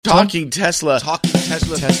Talking Tesla.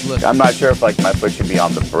 I'm not sure if my foot should be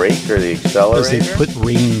on the brake or the accelerator. Because they put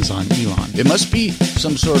reins on Elon. It must be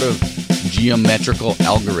some sort of geometrical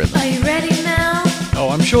algorithm. Are you ready, Mel? Oh,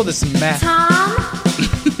 I'm sure there's some math. Tom?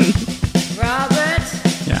 Robert?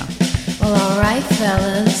 Yeah. Well, all right,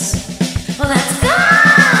 fellas. Well, let's go!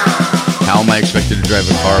 How am I expected to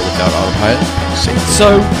drive a car without autopilot? Safety.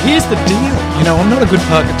 So here's the deal. I'm not a good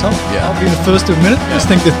parker, Tom. Yeah. I'll be the first to admit it. I just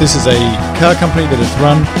think that this is a car company that is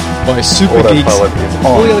run by super geeks. Autopilot is on.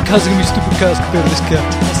 All the other cars are going to be stupid cars compared to this car,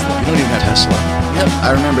 Tesla. You don't even have Tesla. Yep,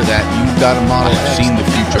 I remember that. You got a Model X, seen the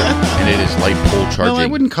future, and it is light pole charging. No, I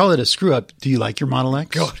wouldn't call it a screw-up. Do you like your Model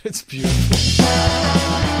X? God, it's beautiful.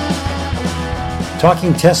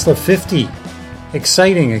 Talking Tesla 50.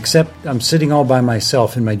 Exciting, except I'm sitting all by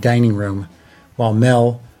myself in my dining room while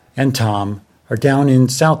Mel and Tom are down in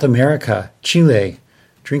South America, Chile,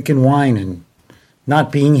 drinking wine and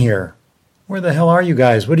not being here. Where the hell are you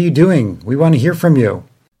guys? What are you doing? We want to hear from you.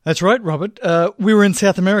 That's right, Robert. We were in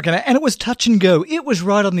South America, and it was touch and go. It was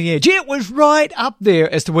right on the edge. It was right up there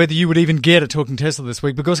as to whether you would even get a Talking Tesla this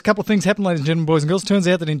week, because a couple of things happened, ladies and gentlemen, boys and girls. Turns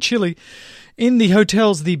out that in Chile, in the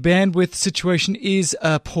hotels, the bandwidth situation is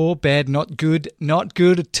poor, bad, not good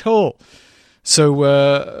at all.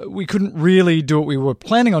 So we couldn't really do what we were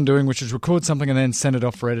planning on doing, which is record something and then send it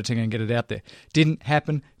off for editing and get it out there. Didn't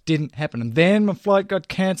happen. And then my flight got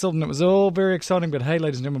cancelled, and it was all very exciting. But hey,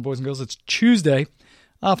 ladies and gentlemen, boys and girls, it's Tuesday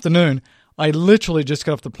afternoon. I literally just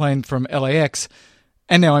got off the plane from LAX,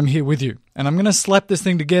 and now I'm here with you. And I'm going to slap this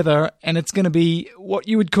thing together, and it's going to be what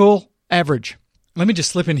you would call average. Let me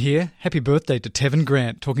just slip in here. Happy birthday to Tevin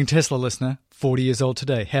Grant, Talking Tesla listener, 40 years old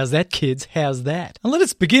today. How's that, kids? How's that? And let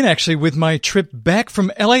us begin, actually, with my trip back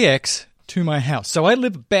from LAX to my house. So I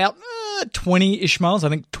live about 20-ish miles, I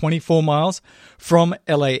think 24 miles from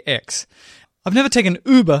LAX. I've never taken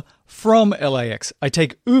Uber from LAX. I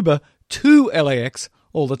take Uber to LAX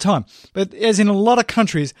all the time. But as in a lot of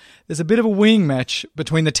countries, there's a bit of a wing match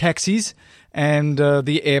between the taxis and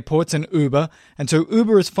the airports and Uber. And so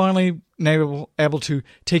Uber is finally able to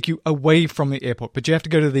take you away from the airport. But you have to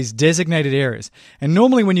go to these designated areas. And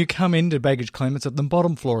normally when you come into baggage claim, it's at the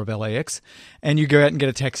bottom floor of LAX. And you go out and get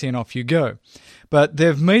a taxi and off you go. But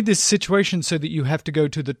they've made this situation so that you have to go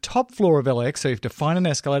to the top floor of LAX. So you have to find an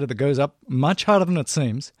escalator that goes up much harder than it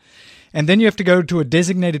seems. And then you have to go to a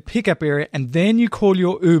designated pickup area, and then you call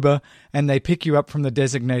your Uber, and they pick you up from the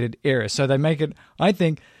designated area. So they make it, I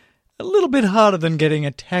think, a little bit harder than getting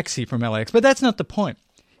a taxi from LAX. But that's not the point.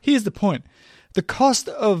 Here's the point. The cost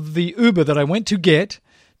of the Uber that I went to get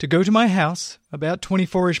to go to my house, about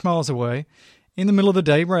 24-ish miles away, in the middle of the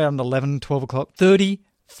day, around 11, 12 o'clock,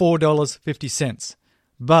 $34.50.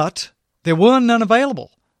 But there were none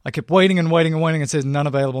available. I kept waiting and it says none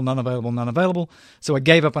available. So I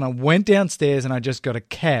gave up and I went downstairs and I just got a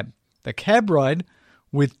cab. The cab ride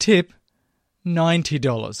with tip,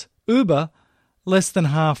 $90. Uber, less than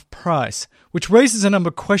half price, which raises a number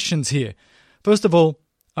of questions here. First of all,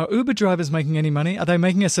 are Uber drivers making any money? Are they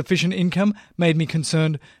making a sufficient income? Made me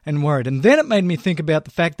concerned and worried. And then it made me think about the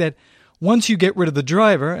fact that once you get rid of the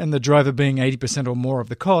driver, and the driver being 80% or more of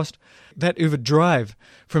the cost, that Uber drive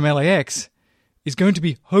from LAX is going to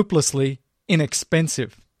be hopelessly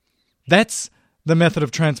inexpensive. That's the method of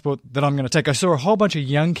transport that I'm going to take. I saw a whole bunch of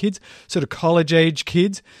young kids, sort of college-age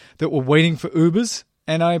kids, that were waiting for Ubers,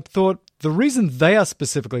 and I thought the reason they are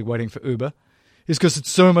specifically waiting for Uber is because it's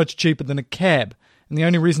so much cheaper than a cab. And the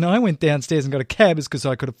only reason I went downstairs and got a cab is because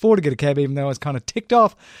I could afford to get a cab, even though I was kind of ticked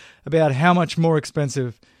off about how much more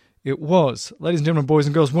expensive it was. Ladies and gentlemen, boys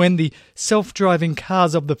and girls, when the self-driving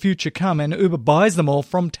cars of the future come and Uber buys them all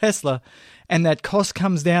from Tesla, and that cost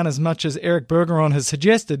comes down as much as Eric Bergeron has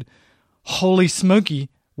suggested, holy smoky,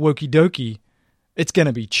 wokey dokey, it's going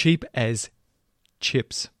to be cheap as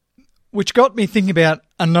chips. Which got me thinking about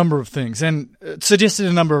a number of things and suggested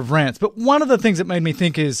a number of rants. But one of the things that made me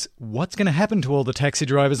think is, what's going to happen to all the taxi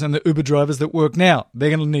drivers and the Uber drivers that work now? They're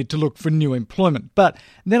going to need to look for new employment. But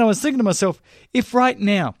then I was thinking to myself, if right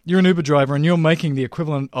now you're an Uber driver and you're making the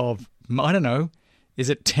equivalent of, I don't know, is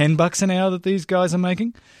it $10 an hour that these guys are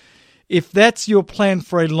making? If that's your plan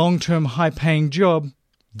for a long-term high-paying job,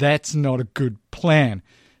 that's not a good plan.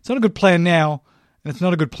 It's not a good plan now, and it's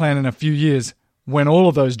not a good plan in a few years when all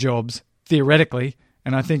of those jobs, theoretically,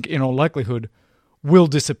 and I think in all likelihood, will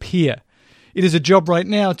disappear. It is a job right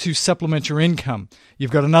now to supplement your income.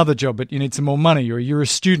 You've got another job, but you need some more money, or you're a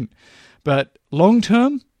student. But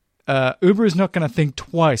long-term, Uber is not going to think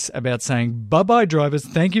twice about saying, bye-bye drivers,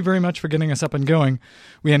 thank you very much for getting us up and going.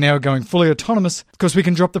 We are now going fully autonomous because we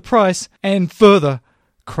can drop the price and further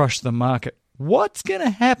crush the market. What's going to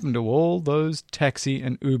happen to all those taxi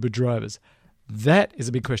and Uber drivers? That is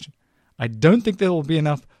a big question. I don't think there will be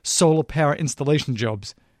enough solar power installation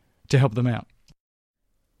jobs to help them out.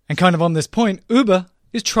 And kind of on this point, Uber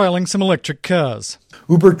is trialing some electric cars.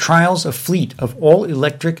 Uber trials a fleet of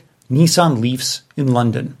all-electric Nissan Leafs in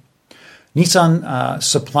London. Nissan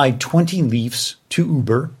supplied 20 Leafs to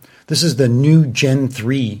Uber. This is the new Gen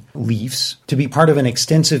 3 Leafs to be part of an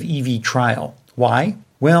extensive EV trial. Why?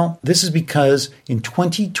 Well, this is because in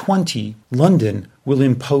 2020, London will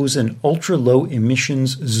impose an ultra-low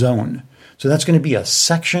emissions zone. So that's going to be a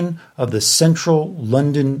section of the central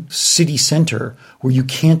London city centre where you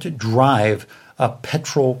can't drive a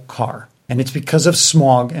petrol car. And it's because of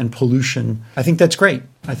smog and pollution. I think that's great.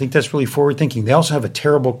 I think that's really forward thinking. They also have a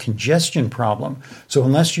terrible congestion problem. So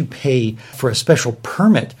unless you pay for a special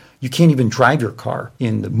permit, you can't even drive your car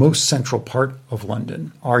in the most central part of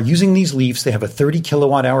London. Are using these Leafs, they have a 30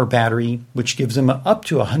 kilowatt hour battery, which gives them up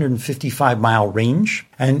to 155 mile range.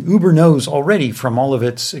 And Uber knows already from all of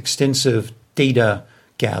its extensive data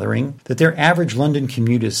gathering that their average London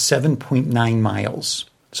commute is 7.9 miles.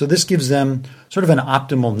 So this gives them sort of an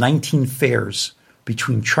optimal 19 fares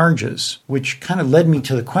between charges, which kind of led me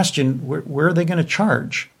to the question, where are they going to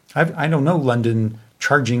charge? I don't know London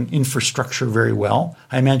charging infrastructure very well.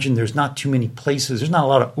 I imagine there's not too many places. There's not a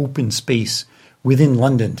lot of open space within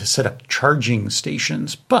London to set up charging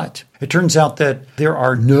stations. But it turns out that there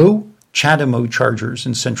are no CHAdeMO chargers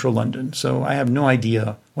in central London. So I have no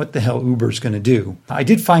idea what the hell Uber's going to do. I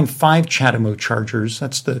did find 5 CHAdeMO chargers.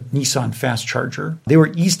 That's the Nissan fast charger. They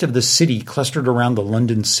were east of the city, clustered around the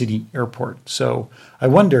London City airport. So I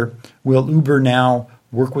wonder, will Uber now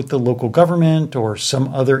work with the local government or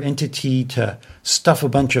some other entity to stuff a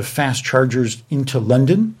bunch of fast chargers into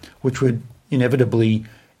London, which would inevitably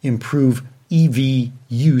improve EV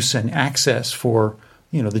use and access for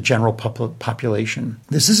the general population.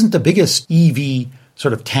 This isn't the biggest EV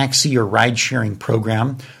sort of taxi or ride-sharing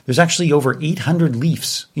program. There's actually over 800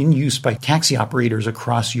 Leafs in use by taxi operators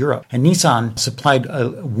across Europe. And Nissan supplied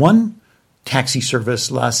one taxi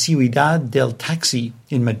service, La Ciudad del Taxi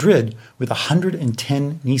in Madrid, with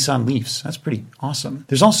 110 Nissan Leafs. That's pretty awesome.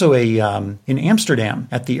 There's also in Amsterdam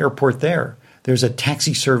at the airport there's a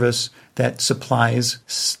taxi service that supplies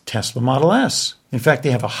Tesla Model S. In fact,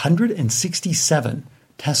 they have 167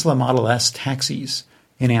 Tesla Model S taxis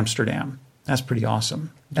in Amsterdam. That's pretty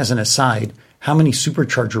awesome. As an aside, how many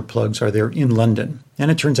supercharger plugs are there in London?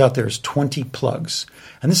 And it turns out there's 20 plugs.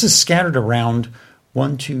 And this is scattered around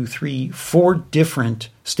 4 different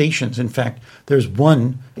stations. In fact, there's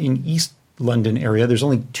one in East London area. There's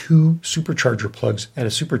only 2 supercharger plugs at a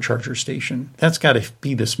supercharger station. That's got to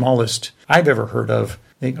be the smallest I've ever heard of.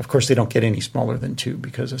 Of course, they don't get any smaller than 2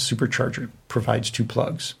 because a supercharger provides 2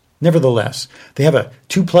 plugs. Nevertheless, they have a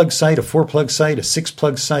 2-plug site, a 4-plug site, a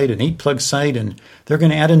 6-plug site, an 8-plug site, and they're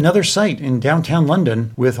going to add another site in downtown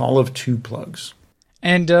London with all of 2 plugs.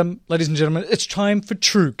 And, ladies and gentlemen, it's time for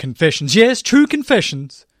True Confessions. Yes, True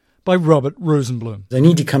Confessions by Robert Rosenblum. I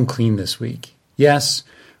need to come clean this week. Yes,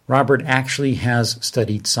 Robert actually has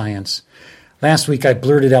studied science. Last week I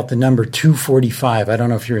blurted out the number 245. I don't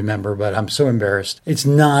know if you remember, but I'm so embarrassed. It's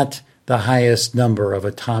not the highest number of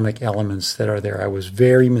atomic elements that are there. I was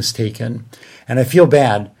very mistaken, and I feel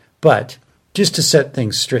bad, but just to set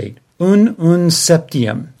things straight, un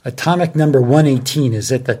septium, atomic number 118,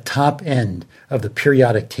 is at the top end of the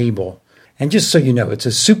periodic table. And just so you know, it's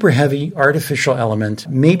a super heavy artificial element.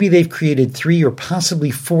 Maybe they've created 3 or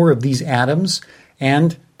possibly 4 of these atoms,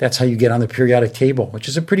 and that's how you get on the periodic table, which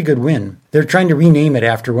is a pretty good win. They're trying to rename it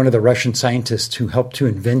after one of the Russian scientists who helped to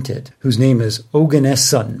invent it, whose name is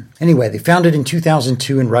Oganesson. Anyway, they found it in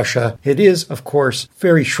 2002 in Russia. It is, of course,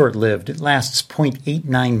 very short-lived. It lasts 0.89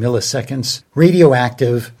 milliseconds,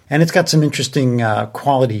 radioactive, and it's got some interesting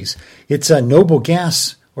qualities. It's a noble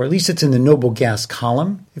gas, or at least it's in the noble gas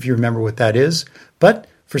column, if you remember what that is. But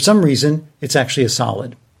for some reason, it's actually a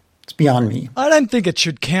solid. It's beyond me. I don't think it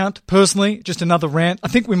should count, personally. Just another rant. I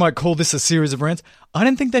think we might call this a series of rants. I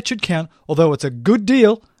don't think that should count, although it's a good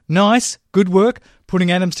deal. Nice, good work,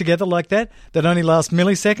 putting atoms together like that only last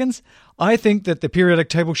milliseconds. I think that the periodic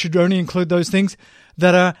table should only include those things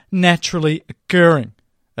that are naturally occurring.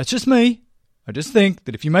 That's just me. I just think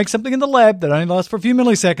that if you make something in the lab that only lasts for a few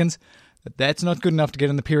milliseconds, that's not good enough to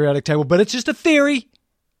get in the periodic table. But it's just a theory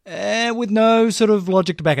with no sort of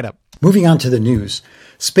logic to back it up. Moving on to the news.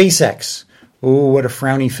 SpaceX. Oh, what a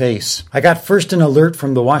frowny face. I got first an alert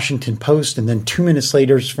from the Washington Post and then 2 minutes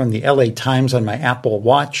later from the LA Times on my Apple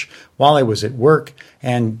Watch while I was at work.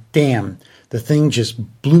 And damn, the thing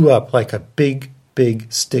just blew up like a big,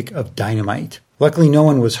 big stick of dynamite. Luckily, no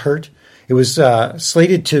one was hurt. It was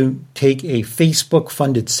slated to take a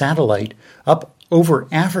Facebook-funded satellite up over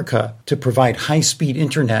Africa to provide high-speed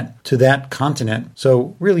internet to that continent.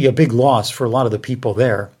 So really a big loss for a lot of the people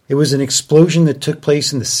there. It was an explosion that took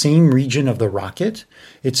place in the same region of the rocket.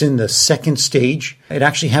 It's in the second stage. It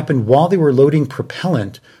actually happened while they were loading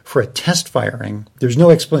propellant for a test firing. There's no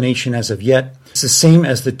explanation as of yet. It's the same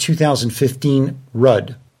as the 2015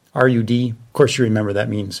 RUD, R-U-D. Of course, you remember that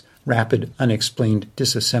means Rapid Unexplained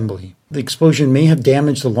Disassembly. The explosion may have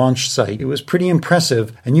damaged the launch site. It was pretty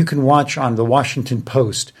impressive, and you can watch on the Washington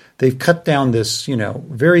Post. They've cut down this,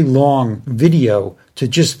 very long video to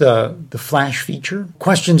just the flash feature.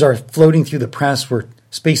 Questions are floating through the press. Were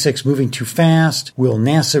SpaceX moving too fast? Will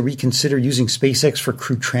NASA reconsider using SpaceX for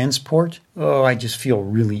crew transport? Oh, I just feel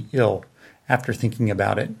really ill after thinking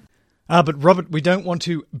about it. But Robert, we don't want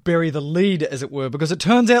to bury the lead, as it were, because it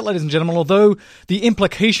turns out, ladies and gentlemen, although the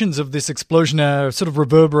implications of this explosion are sort of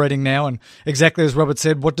reverberating now, and exactly as Robert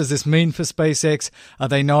said, what does this mean for SpaceX? Are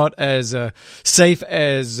they not as safe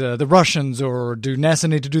as the Russians, or do NASA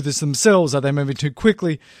need to do this themselves? Are they moving too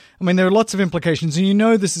quickly? I mean, there are lots of implications, and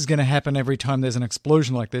this is going to happen every time there's an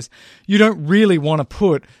explosion like this. You don't really want to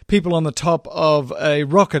put people on the top of a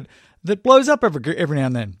rocket that blows up every now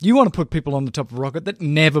and then. You want to put people on the top of a rocket that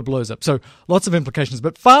never blows up. So lots of implications.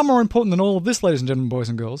 But far more important than all of this, ladies and gentlemen, boys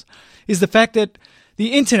and girls, is the fact that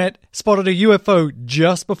the internet spotted a UFO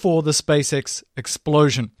just before the SpaceX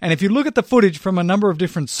explosion. And if you look at the footage from a number of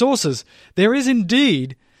different sources, there is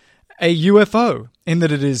indeed a UFO in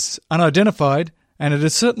that it is unidentified and it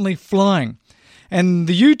is certainly flying. And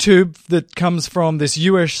the YouTube that comes from this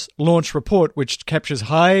US launch report, which captures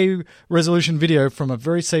high-resolution video from a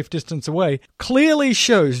very safe distance away, clearly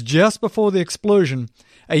shows just before the explosion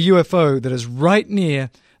a UFO that is right near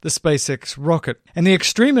the SpaceX rocket. And the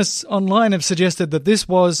extremists online have suggested that this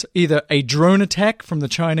was either a drone attack from the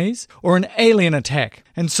Chinese or an alien attack.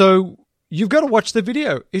 And so you've got to watch the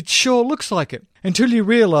video. It sure looks like it. Until you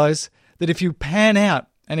realize that if you pan out,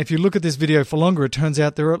 and if you look at this video for longer, it turns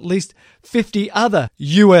out there are at least 50 other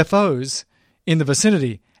UFOs in the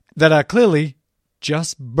vicinity that are clearly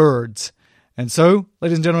just birds. And so,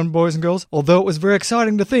 ladies and gentlemen, boys and girls, although it was very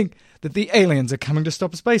exciting to think that the aliens are coming to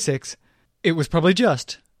stop SpaceX, it was probably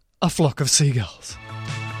just a flock of seagulls.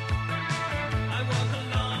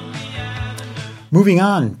 Moving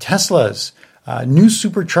on, Tesla's new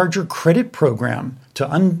supercharger credit program to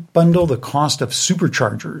unbundle the cost of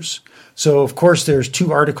superchargers. So, of course, there's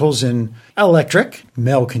two articles in Electric.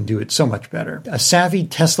 Mel can do it so much better. A savvy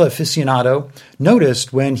Tesla aficionado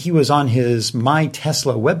noticed when he was on his My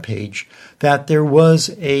Tesla webpage that there was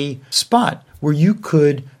a spot where you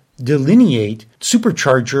could delineate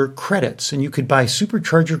supercharger credits, and you could buy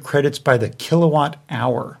supercharger credits by the kilowatt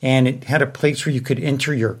hour. And it had a place where you could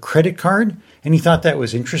enter your credit card, and he thought that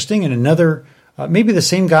was interesting. And another, maybe the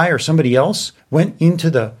same guy or somebody else, went into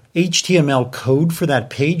the HTML code for that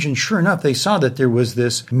page, and sure enough, they saw that there was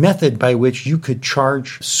this method by which you could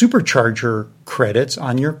charge supercharger credits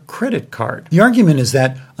on your credit card. The argument is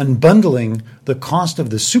that unbundling the cost of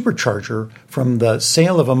the supercharger from the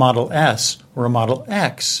sale of a Model S or a Model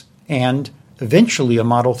X and eventually a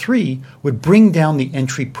Model 3 would bring down the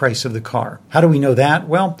entry price of the car. How do we know that?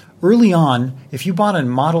 Well, early on, if you bought a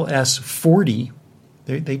Model S 40,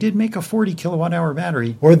 they did make a 40 kilowatt hour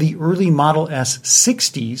battery, or the early Model S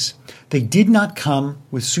 60s, they did not come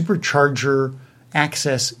with supercharger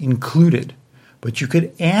access included, but you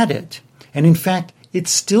could add it. And in fact,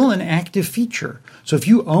 it's still an active feature. So if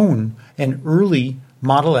you own an early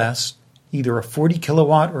Model S, either a 40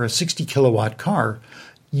 kilowatt or a 60 kilowatt car,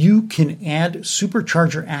 you can add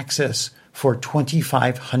supercharger access for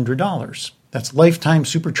 $2,500. That's lifetime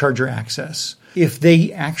supercharger access. If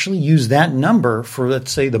they actually use that number for,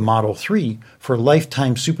 let's say, the Model 3 for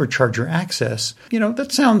lifetime supercharger access,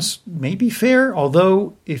 that sounds maybe fair,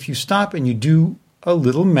 although if you stop and you do a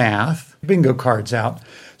little math, bingo cards out.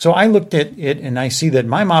 So I looked at it and I see that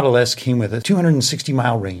my Model S came with a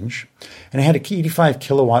 260-mile range and it had an 85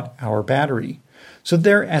 kilowatt hour battery. So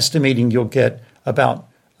they're estimating you'll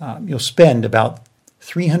spend about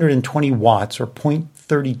 320 watts or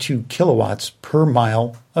 0.32 kilowatts per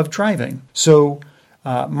mile of driving. So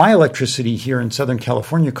my electricity here in Southern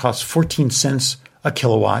California costs 14 cents a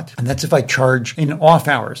kilowatt, and that's if I charge in off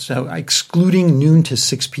hours, so excluding noon to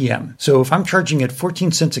 6 p.m. So if I'm charging at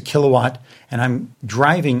 14 cents a kilowatt and I'm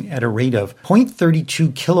driving at a rate of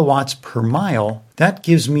 0.32 kilowatts per mile, that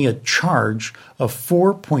gives me a charge of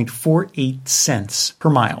 4.48 cents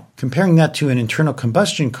per mile. Comparing that to an internal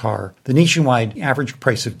combustion car, the nationwide average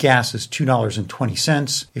price of gas is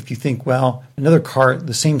 $2.20. If you think, well, another car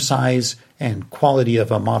the same size and quality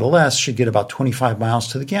of a Model S should get about 25 miles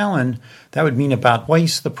to the gallon, that would mean about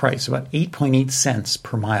twice the price, about 8.8 cents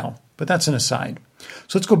per mile. But that's an aside.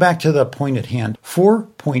 So let's go back to the point at hand.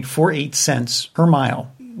 4.48 cents per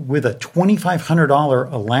mile with a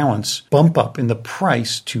 $2,500 allowance bump up in the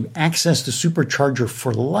price to access the supercharger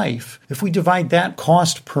for life. If we divide that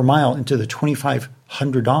cost per mile into the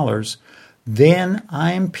 $2,500, then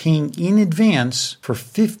I'm paying in advance for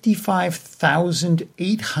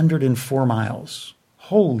 55,804 miles.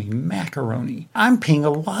 Holy macaroni. I'm paying a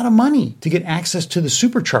lot of money to get access to the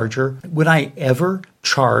supercharger. Would I ever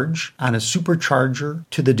charge on a supercharger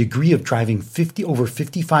to the degree of driving over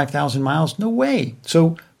 55,000 miles? No way.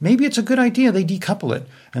 So maybe it's a good idea they decouple it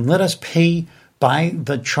and let us pay by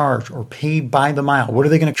the charge or pay by the mile. What are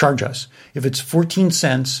they going to charge us? If it's 14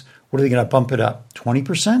 cents, what are they going to bump it up?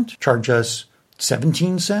 20%? Charge us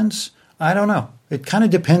 17 cents? I don't know. It kind of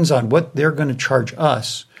depends on what they're going to charge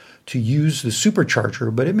us to use the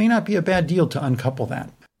supercharger, but it may not be a bad deal to uncouple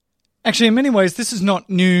that. Actually, in many ways, this is not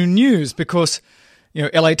new news because,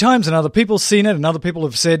 LA Times and other people have seen it, and other people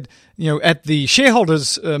have said, at the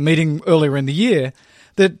shareholders meeting earlier in the year,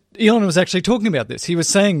 that Elon was actually talking about this. He was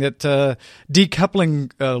saying that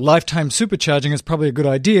decoupling lifetime supercharging is probably a good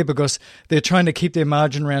idea because they're trying to keep their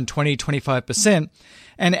margin around 20-25%,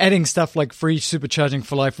 and adding stuff like free supercharging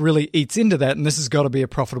for life really eats into that, and this has got to be a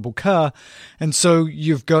profitable car. And so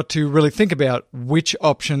you've got to really think about which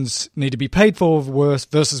options need to be paid for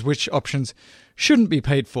versus which options shouldn't be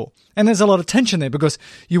paid for. And there's a lot of tension there because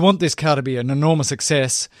you want this car to be an enormous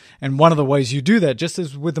success. And one of the ways you do that, just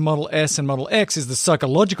as with the Model S and Model X, is the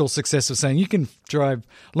psychological success of saying you can drive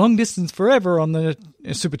long distance forever on the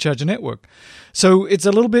supercharger network. So it's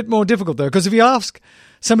a little bit more difficult though, because if you ask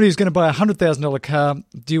somebody who's going to buy a $100,000 car,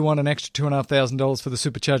 do you want an extra $2,500 for the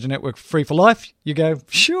supercharger network free for life? You go,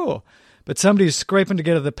 sure. But somebody who's scraping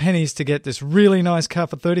together the pennies to get this really nice car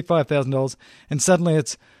for $35,000 and suddenly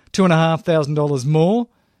it's $2,500 more,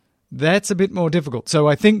 that's a bit more difficult. So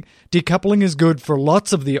I think decoupling is good for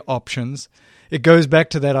lots of the options. It goes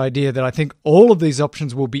back to that idea that I think all of these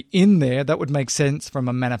options will be in there. That would make sense from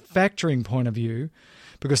a manufacturing point of view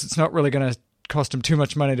because it's not really going to cost them too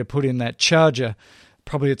much money to put in that charger.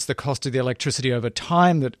 Probably it's the cost of the electricity over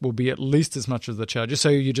time that will be at least as much as the charger. So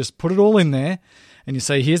you just put it all in there and you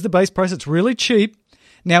say, here's the base price. It's really cheap.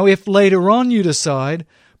 Now, if later on you decide,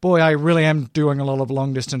 boy, I really am doing a lot of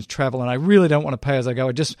long distance travel and I really don't want to pay as I go.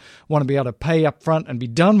 I just want to be able to pay up front and be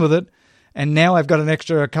done with it. And now I've got an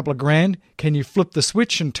extra couple of grand. Can you flip the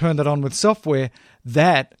switch and turn that on with software?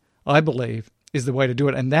 That, I believe, is the way to do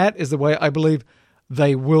it. And that is the way I believe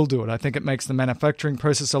they will do it. I think it makes the manufacturing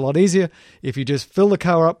process a lot easier. If you just fill the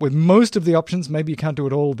car up with most of the options, maybe you can't do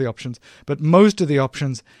it all of the options, but most of the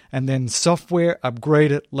options, and then software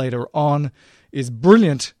upgrade it later on is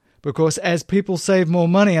brilliant because as people save more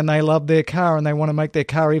money and they love their car and they want to make their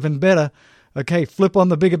car even better, okay, flip on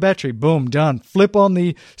the bigger battery, boom, done. Flip on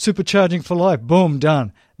the supercharging for life, boom,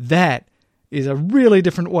 done. That is a really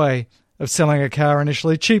different way of selling a car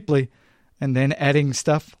initially cheaply and then adding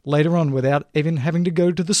stuff later on without even having to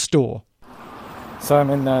go to the store. So I'm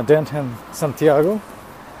in downtown Santiago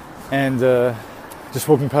and just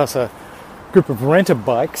walking past a group of renter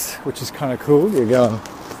bikes, which is kind of cool. You go and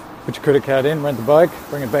put your credit card in, rent the bike,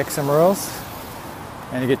 bring it back somewhere else,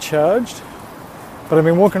 and you get charged. But I've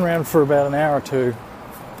been walking around for about an hour or two,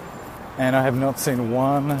 and I have not seen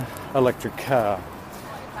one electric car.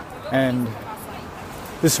 And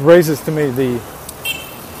this raises to me the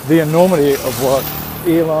enormity of what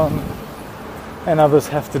Elon and others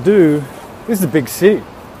have to do. This is a big city.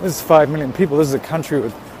 This is 5 million people. This is a country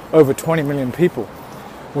with over 20 million people,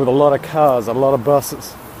 with a lot of cars, a lot of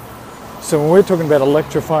buses. So when we're talking about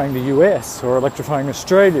electrifying the US or electrifying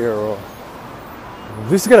Australia,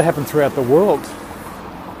 this is going to happen throughout the world.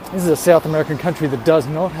 This is a South American country that does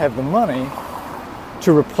not have the money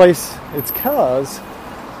to replace its cars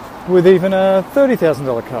with even a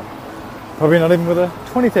 $30,000 car. Probably not even with a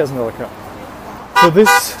 $20,000 car. For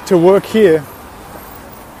this to work here,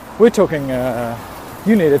 we're talking,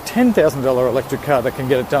 you need a $10,000 electric car that can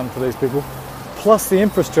get it done for these people, plus the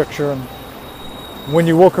infrastructure. And when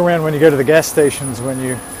you walk around, when you go to the gas stations, when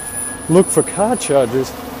you look for car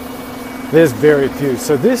chargers, there's very few.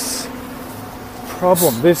 So this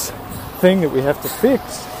problem, this thing that we have to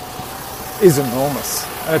fix is enormous.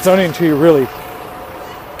 And it's only until you really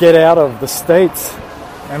get out of the States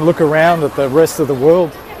and look around at the rest of the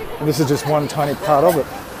world, and this is just one tiny part of it,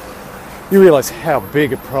 you realize how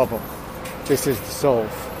big a problem this is to solve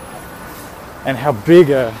and how big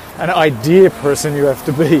an idea person you have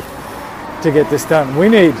to be to get this done. We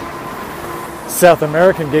need South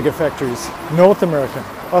American gigafactories, North American,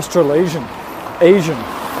 Australasian, Asian,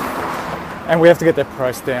 and we have to get that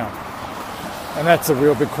price down. And that's a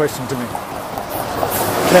real big question to me.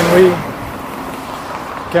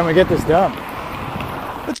 Can we get this done?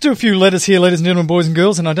 Let's do a few letters here, ladies and gentlemen, boys and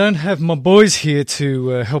girls, and I don't have my boys here to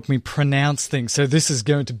help me pronounce things, so this is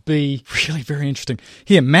going to be really very interesting.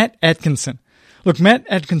 Here, Matt Atkinson. Look, Matt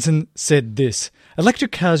Atkinson said this.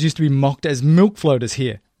 Electric cars used to be mocked as milk floaters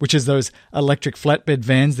here, which is those electric flatbed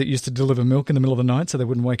vans that used to deliver milk in the middle of the night so they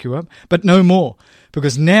wouldn't wake you up. But no more,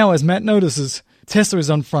 because now, as Matt notices, Tesla is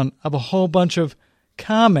on front of a whole bunch of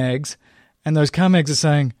car mags, and those car mags are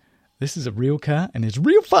saying, this is a real car and it's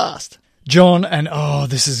real fast. John, and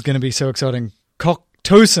this is going to be so exciting,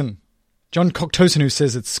 Cocktoson. John Cocktoson, who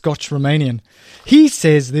says it's Scotch-Romanian. He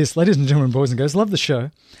says this, ladies and gentlemen, boys and girls, love the show.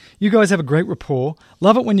 You guys have a great rapport.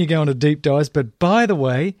 Love it when you go into deep dives. But by the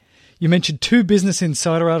way, you mentioned 2 Business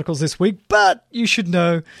Insider articles this week, but you should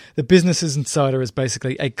know that Business Insider is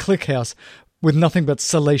basically a clickhouse with nothing but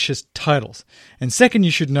salacious titles. And second,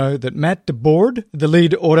 you should know that Matt DeBoard, the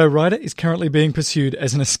lead auto writer, is currently being pursued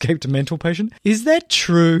as an escaped mental patient. Is that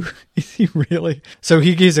true? Is he really? So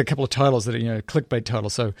he gives a couple of titles that are, clickbait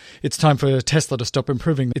titles. So it's time for Tesla to stop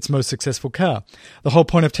improving its most successful car. The whole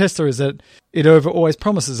point of Tesla is that it always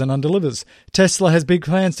promises and undelivers. Tesla has big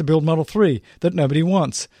plans to build Model 3 that nobody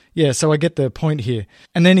wants. Yeah, so I get the point here.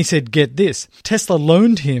 And then he said, get this. Tesla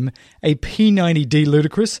loaned him a P90D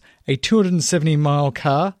Ludicrous, a 270-mile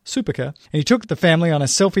car, supercar, and he took the family on a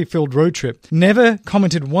selfie-filled road trip. Never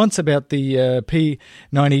commented once about the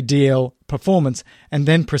P90DL performance, and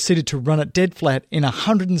then proceeded to run it dead flat in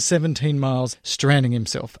 117 miles, stranding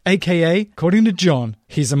himself. AKA, according to John,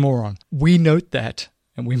 he's a moron. We note that,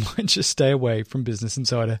 and we might just stay away from Business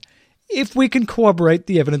Insider if we can corroborate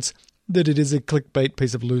the evidence that it is a clickbait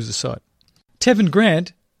piece of loser site. Tevin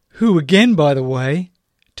Grant, who again, by the way,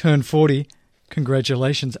 turned 40.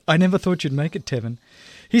 Congratulations. I never thought you'd make it, Tevin.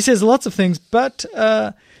 He says lots of things, but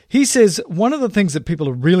he says one of the things that people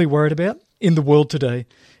are really worried about in the world today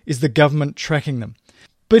is the government tracking them.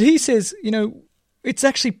 But he says, it's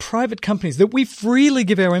actually private companies that we freely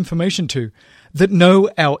give our information to that know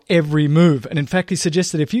our every move. And in fact, he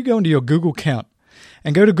suggests that if you go into your Google account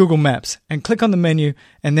and go to Google Maps and click on the menu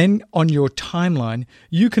and then on your timeline,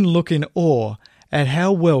 you can look in awe at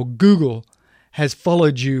how well Google has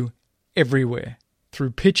followed you everywhere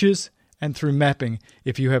through pictures and through mapping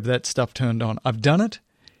if you have that stuff turned on. I've done it.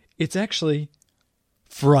 It's actually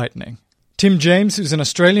frightening. Tim James, who's an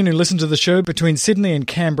Australian who listened to the show between Sydney and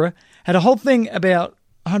Canberra, had a whole thing about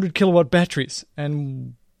 100 kilowatt batteries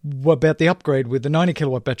and about the upgrade with the 90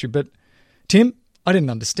 kilowatt battery. But Tim, I didn't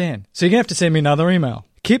understand. So you're going to have to send me another email.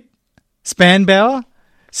 Kip Spanbauer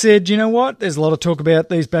said, you know what? There's a lot of talk about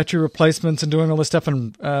these battery replacements and doing all this stuff.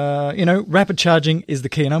 And, rapid charging is the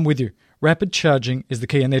key. And I'm with you. Rapid charging is the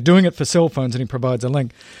key. And they're doing it for cell phones, and he provides a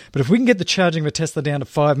link. But if we can get the charging of a Tesla down to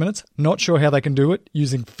 5 minutes, not sure how they can do it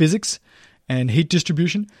using physics and heat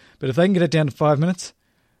distribution. But if they can get it down to 5 minutes,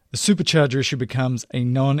 the supercharger issue becomes a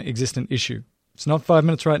non-existent issue. It's not 5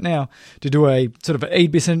 minutes right now. To do a sort of an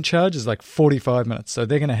 8% charge is like 45 minutes. So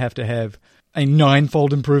they're going to have a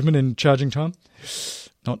 9-fold improvement in charging time.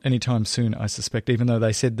 Not anytime soon, I suspect, even though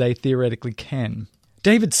they said they theoretically can.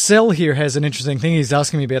 David Sell here has an interesting thing. He's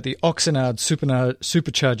asking me about the Oxnard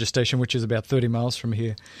supercharger station, which is about 30 miles from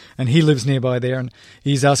here. And he lives nearby there. And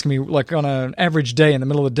he's asking me, like, on an average day, in the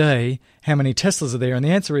middle of the day, how many Teslas are there? And the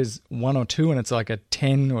answer is 1 or 2, and it's like a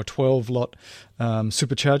 10 or 12 lot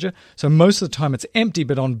supercharger. So most of the time it's empty,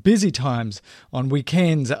 but on busy times, on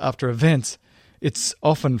weekends, after events, it's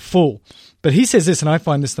often full. But he says this, and I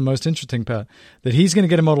find this the most interesting part, that he's going to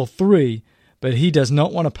get a Model 3, but he does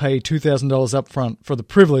not want to pay $2,000 up front for the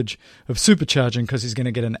privilege of supercharging because he's going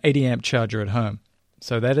to get an 80-amp charger at home.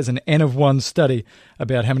 So that is an N of 1 study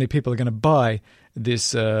about how many people are going to buy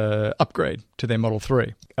this upgrade to their Model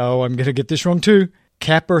 3. Oh, I'm going to get this wrong too.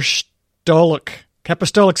 Kapperstolik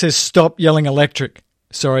says, stop yelling electric.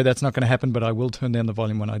 Sorry, that's not going to happen, but I will turn down the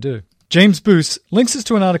volume when I do. James Boos links us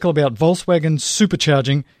to an article about Volkswagen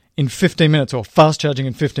supercharging in 15 minutes, or fast charging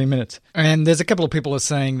in 15 minutes. And there's a couple of people are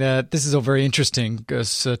saying that this is all very interesting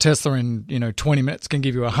because Tesla in 20 minutes can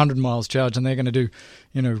give you 100 miles charge, and they're going to do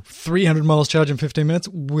 300 miles charge in 15 minutes.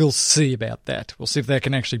 We'll see about that. We'll see if they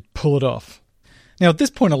can actually pull it off. Now, at this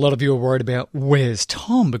point, a lot of you are worried about where's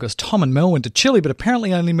Tom, because Tom and Mel went to Chile, but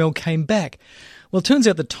apparently only Mel came back. Well, it turns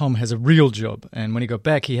out that Tom has a real job, and when he got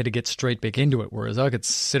back, he had to get straight back into it, whereas I could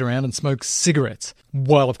sit around and smoke cigarettes,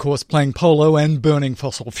 while, of course, playing polo and burning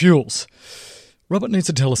fossil fuels. Robert needs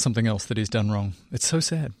to tell us something else that he's done wrong. It's so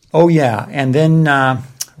sad. Oh, yeah, and then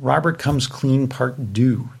Robert Comes Clean Part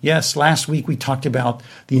 2. Yes, last week we talked about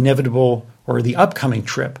the inevitable, or the upcoming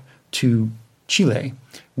trip to Chile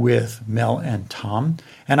with Mel and Tom,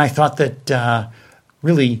 and I thought that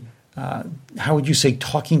really how would you say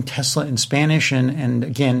talking Tesla in Spanish? And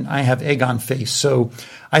again, I have egg on face. So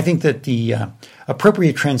I think that the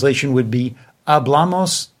appropriate translation would be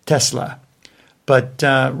Hablamos Tesla. But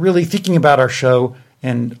really thinking about our show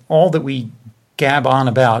and all that we gab on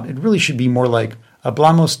about, it really should be more like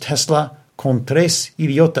Hablamos Tesla con tres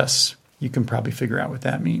idiotas. You can probably figure out what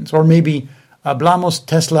that means. Or maybe Hablamos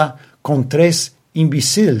Tesla con tres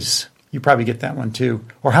imbeciles. You probably get that one too.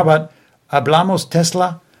 Or how about Hablamos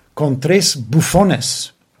Tesla con tres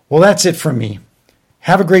bufones? Well, that's it from me.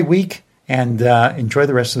 Have a great week and enjoy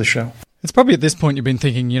the rest of the show. It's probably at this point you've been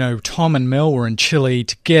thinking, Tom and Mel were in Chile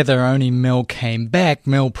together, only Mel came back.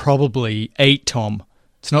 Mel probably ate Tom.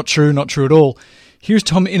 It's not true at all. Here's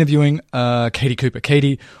Tom interviewing Katie Cooper.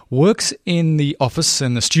 Katie works in the office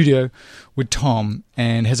and the studio with Tom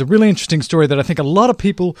and has a really interesting story that I think a lot of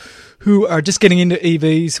people who are just getting into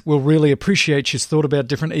EVs will really appreciate. She's thought about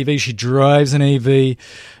different EVs. She drives an EV,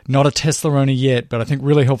 not a Tesla owner yet, but I think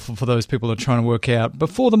really helpful for those people that are trying to work out,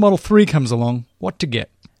 before the Model 3 comes along, what to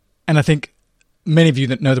get. And I think many of you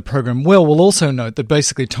that know the program well will also note that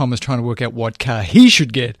basically Tom is trying to work out what car he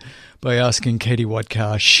should get by asking Katie what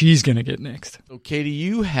car she's going to get next. So, Katie,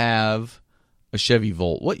 you have a Chevy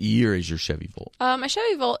Volt. What year is your Chevy Volt? My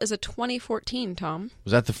Chevy Volt is a 2014, Tom.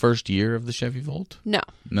 Was that the first year of the Chevy Volt?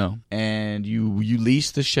 No. And you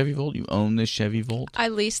leased the Chevy Volt? You own this Chevy Volt? I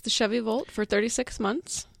leased the Chevy Volt for 36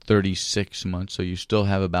 months. 36 months. So you still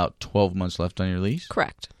have about 12 months left on your lease?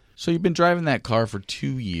 Correct. So you've been driving that car for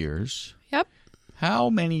 2 years. Yep. How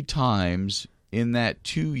many times in that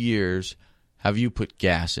 2 years have you put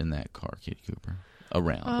gas in that car, Katie Cooper?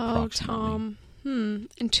 Around, approximately. Tom.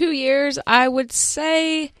 In 2 years, I would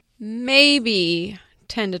say maybe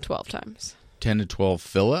 10 to 12 times. 10 to 12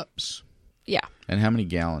 fill-ups? Yeah. And how many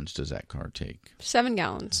gallons does that car take? 7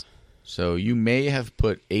 gallons. So you may have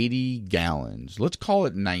put 80 gallons. Let's call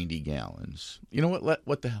it 90 gallons. You know what?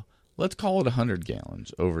 What the hell? Let's call it 100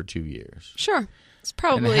 gallons over 2 years. Sure. It's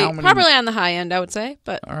probably on the high end, I would say.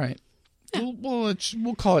 But all right. Yeah.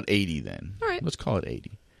 We'll call it 80 then. All right. Let's call it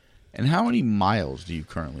 80. And how many miles do you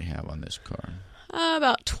currently have on this car?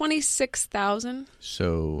 About 26,000.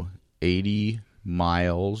 So 80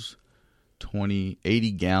 miles,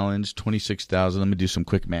 80 gallons, 26,000. Let me do some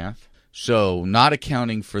quick math. So not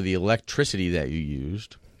accounting for the electricity that you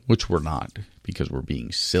used, which we're not because we're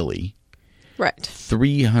being silly. Right.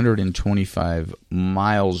 325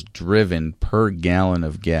 miles driven per gallon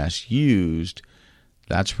of gas used.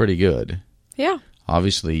 That's pretty good. Yeah.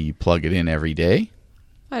 Obviously, you plug it in every day.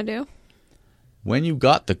 I do. When you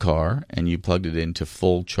got the car and you plugged it into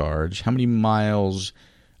full charge, how many miles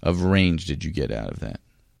of range did you get out of that?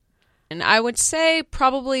 And I would say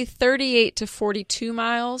probably 38 to 42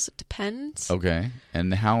 miles. It depends. Okay.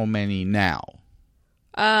 And how many now?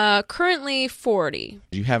 Currently 40.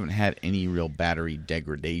 You haven't had any real battery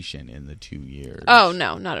degradation in the 2 years. Oh,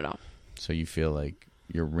 no, not at all. So you feel like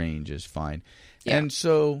your range is fine. Yeah. And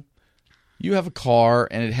so you have a car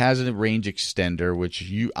and it has a range extender,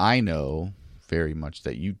 which I know very much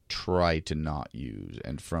that you try to not use.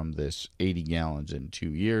 And from this 80 gallons in 2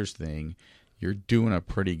 years thing, you're doing a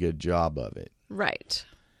pretty good job of it. Right.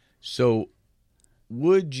 So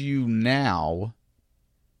would you now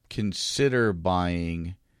consider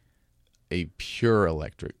buying a pure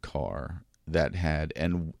electric car that had,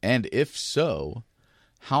 and if so,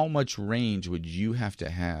 how much range would you have to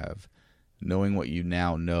have, knowing what you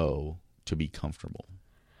now know, to be comfortable?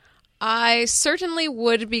 I certainly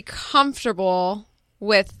would be comfortable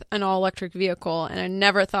with an all-electric vehicle, and I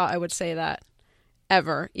never thought I would say that,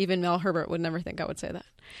 ever. Even Mel Herbert would never think I would say that.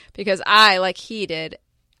 Because I, like he did,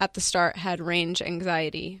 at the start had range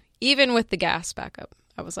anxiety, even with the gas backup.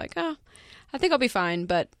 I was like, I think I'll be fine,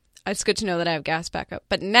 but it's good to know that I have gas backup.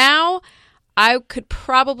 But now I could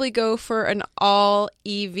probably go for an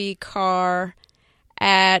all-EV car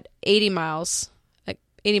at 80 miles. Like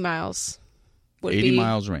 80 miles would 80 be...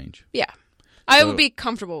 miles range. Yeah. I would be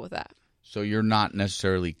comfortable with that. So you're not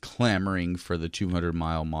necessarily clamoring for the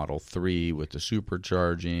 200-mile Model 3 with the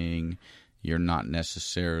supercharging. You're not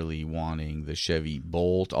necessarily wanting the Chevy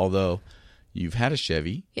Bolt, although you've had a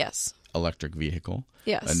Chevy electric vehicle.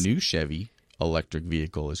 Yes. A new Chevy electric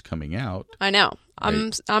vehicle is coming out. I know.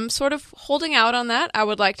 Right. I'm sort of holding out on that. I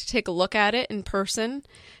would like to take a look at it in person,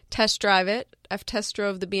 test drive it. I've test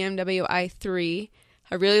drove the BMW i3.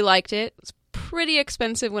 I really liked it. It was pretty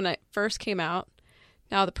expensive when it first came out.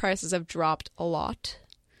 Now the prices have dropped a lot.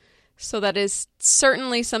 So that is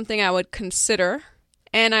certainly something I would consider.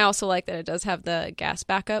 And I also like that it does have the gas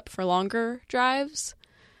backup for longer drives.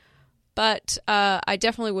 But I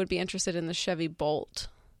definitely would be interested in the Chevy Bolt.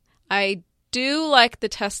 I do like the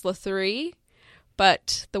Tesla 3,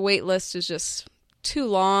 but the wait list is just too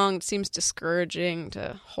long. It seems discouraging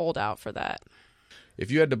to hold out for that.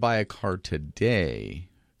 If you had to buy a car today,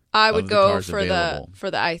 I would go cars for available,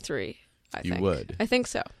 the i3. you would. I think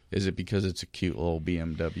so. Is it because it's a cute little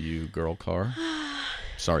BMW girl car?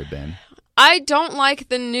 Sorry, Ben. I don't like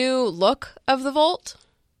the new look of the Volt.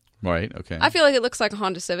 Right, okay. I feel like it looks like a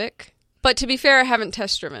Honda Civic. But to be fair, I haven't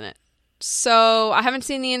test driven it. So I haven't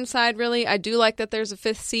seen the inside, really. I do like that there's a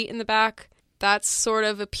fifth seat in the back. That's sort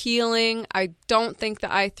of appealing. I don't think the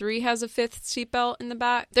i3 has a fifth seatbelt in the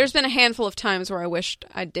back. There's been a handful of times where I wished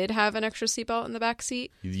I did have an extra seatbelt in the back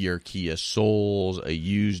seat. Your Kia Souls, a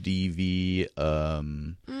used EV, a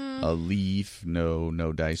Leaf.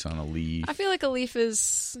 No dice on a Leaf. I feel like a Leaf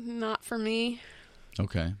is not for me.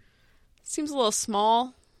 Okay. Seems a little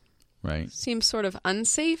small. Right. Seems sort of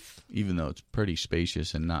unsafe. Even though it's pretty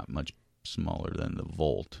spacious and not much smaller than the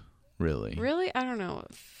Volt, really. Really? I don't know.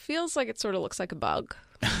 It feels like it sort of looks like a bug.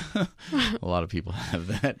 A lot of people have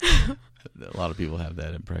that. A lot of people have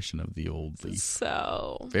that impression of the old Leaf.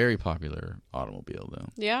 So. Very popular automobile, though.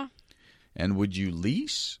 Yeah. And would you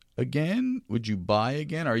lease again? Would you buy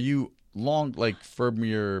again? Are you from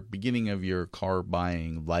your beginning of your car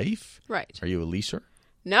buying life? Right. Are you a leaser?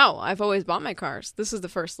 No, I've always bought my cars. This is the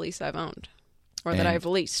first lease I've owned. Or that And- I've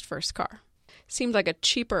leased first car. Seemed like a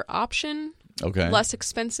cheaper option. Okay. Less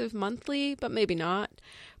expensive monthly, but maybe not.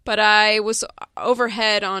 But I was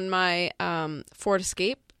overhead on my Ford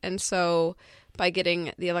Escape, and so by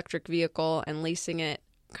getting the electric vehicle and leasing it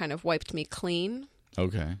kind of wiped me clean.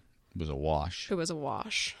 Okay. It was a wash. It was a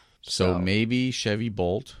wash. So maybe Chevy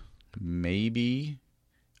Bolt, maybe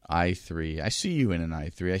i3. I see you in an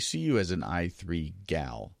i3. I see you as an i3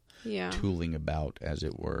 gal, Yeah. tooling about, as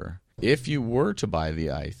it were. If you were to buy the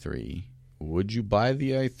i3, would you buy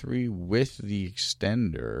the i3 with the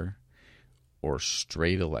extender or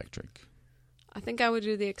straight electric? I think I would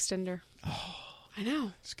do the extender. Oh, I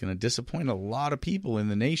know. It's going to disappoint a lot of people in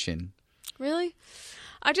the nation. Really?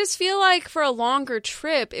 I just feel like for a longer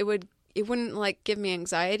trip, it wouldn't like give me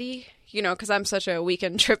anxiety, because I'm such a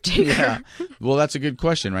weekend trip taker. Yeah. Well, that's a good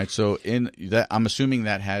question, right? So in that, I'm assuming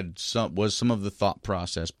that was some of the thought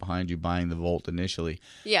process behind you buying the Volt initially.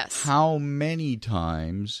 Yes. How many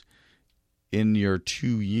times in your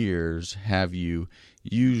 2 years have you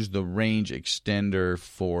used the range extender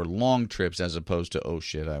for long trips as opposed to, oh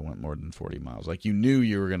shit, I went more than 40 miles? Like you knew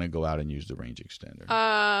you were going to go out and use the range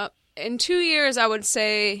extender. In 2 years, I would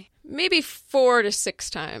say maybe 4 to 6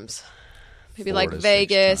 times. Maybe 4 like to 6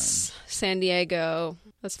 Vegas, times. San Diego.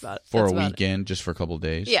 That's about it. For That's a about weekend, just for a couple of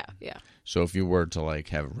days? it. Yeah. So if you were to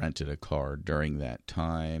have rented a car during that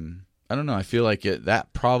time, I don't know. I feel like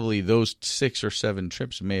that probably those 6 or 7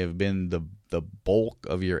 trips may have been the bulk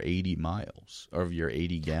of your 80 miles or of your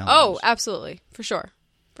 80 gallons. Oh, absolutely. For sure.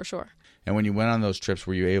 And when you went on those trips,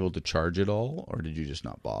 were you able to charge it all, or did you just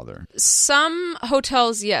not bother? Some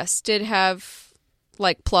hotels, yes, did have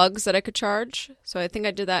like plugs that I could charge. So I think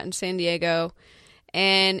I did that in San Diego.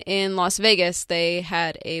 And in Las Vegas, they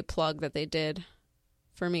had a plug that they did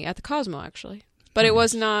for me at the Cosmo, actually. But it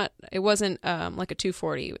wasn't like a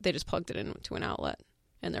 240. They just plugged it into an outlet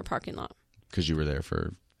in their parking lot. Because you were there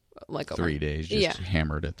for Like 3 days, just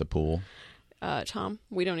hammered at the pool. Tom,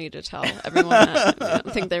 we don't need to tell everyone that. I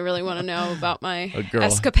don't think they really want to know about my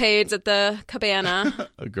escapades at the cabana.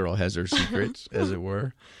 A girl has her secrets, as it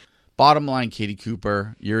were. Bottom line, Katie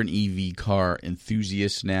Cooper, you're an EV car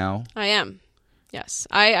enthusiast now. I am. Yes.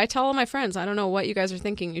 I tell all my friends, I don't know what you guys are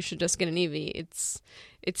thinking. You should just get an EV.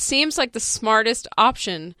 It seems like the smartest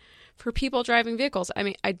option for people driving vehicles. I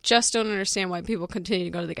mean, I just don't understand why people continue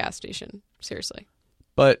to go to the gas station. Seriously.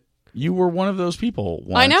 But you were one of those people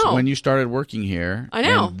once I know. when you started working here. I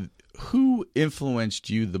know. And who influenced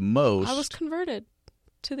you the most? I was converted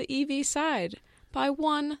to the EV side by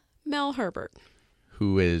one Mel Herbert.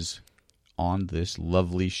 Who is on this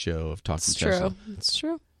lovely show of Talking Tesla. It's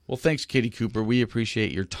true. Well, thanks, Katie Cooper. We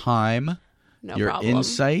appreciate your time, your problem.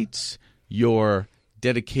 insights, your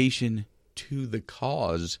dedication to the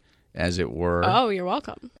cause, as it were. Oh, you're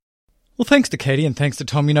welcome. Well, thanks to Katie and thanks to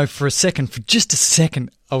Tom. For just a second,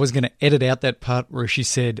 I was going to edit out that part where she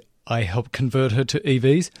said I helped convert her to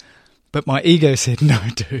EVs. But my ego said, no,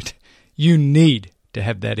 dude, you need to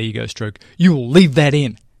have that ego stroke. You will leave that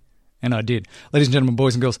in. And I did. Ladies and gentlemen,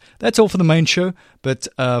 boys and girls, that's all for the main show. But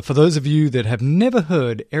for those of you that have never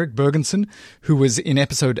heard Eric Bergenson, who was in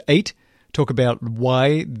episode 8, talk about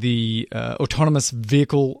why the autonomous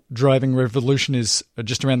vehicle driving revolution is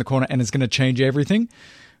just around the corner and is going to change everything,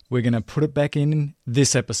 we're going to put it back in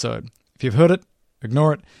this episode. If you've heard it,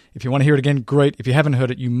 ignore it. If you want to hear it again, great. If you haven't heard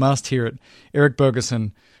it, you must hear it. Eric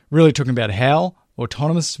Bergenson really talking about how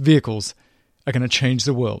autonomous vehicles are going to change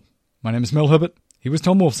the world. My name is Mel Herbert. He was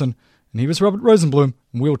Tom Wolfson. And he was Robert Rosenblum.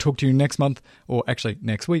 And we'll talk to you next month, or actually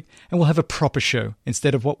next week, and we'll have a proper show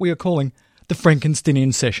instead of what we are calling the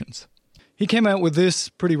Frankensteinian sessions. He came out with this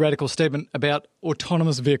pretty radical statement about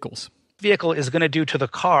autonomous vehicles. Vehicle is going to do to the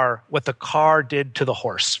car what the car did to the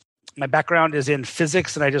horse. My background is in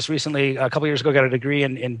physics, and I just recently, a couple of years ago, got a degree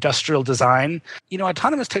in industrial design.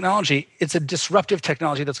 Autonomous technology, it's a disruptive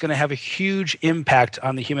technology that's going to have a huge impact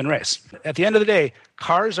on the human race. At the end of the day,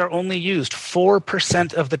 cars are only used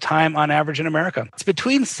 4% of the time on average in America. It's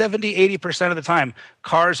between 70, 80% of the time,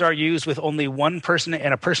 cars are used with only one person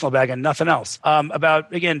and a personal bag and nothing else.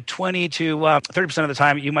 About, again, 20 to 30% of the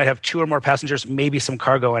time, you might have 2 or more passengers, maybe some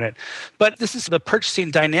cargo in it. But this is the purchasing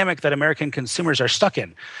dynamic that American consumers are stuck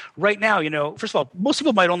in. Right now, first of all, most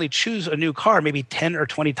people might only choose a new car maybe 10 or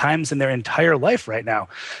 20 times in their entire life right now.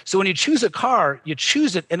 So when you choose a car, you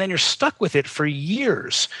choose it and then you're stuck with it for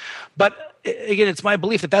years. But again, it's my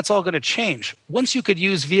belief that that's all going to change. Once you could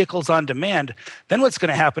use vehicles on demand, then what's going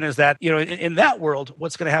to happen is that, in that world,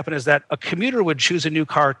 what's going to happen is that a commuter would choose a new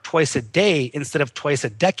car twice a day instead of twice a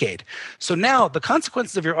decade. So now the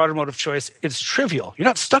consequences of your automotive choice is trivial. You're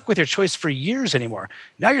not stuck with your choice for years anymore.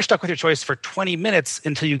 Now you're stuck with your choice for 20 minutes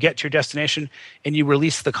until you get to your destination and you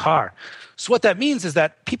release the car. So what that means is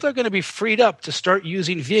that people are going to be freed up to start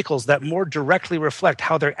using vehicles that more directly reflect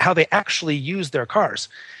how they actually use their cars.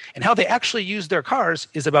 And how they actually use their cars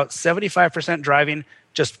is about 75% driving,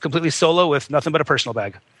 just completely solo with nothing but a personal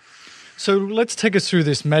bag. So let's take us through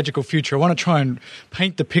this magical future. I want to try and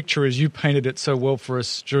paint the picture as you painted it so well for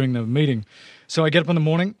us during the meeting. So I get up in the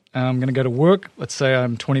morning, I'm going to go to work. Let's say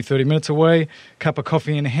I'm 20, 30 minutes away, cup of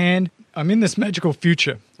coffee in hand. I'm in this magical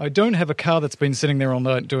future. I don't have a car that's been sitting there all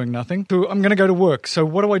night doing nothing. So I'm going to go to work. So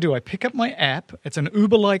what do? I pick up my app. It's an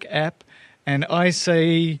Uber-like app, and I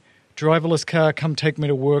say, driverless car, come take me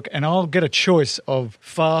to work, and I'll get a choice of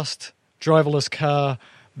fast, driverless car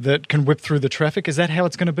that can whip through the traffic. Is that how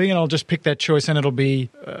it's going to be? And I'll just pick that choice and it'll be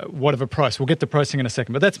whatever price. We'll get the pricing in a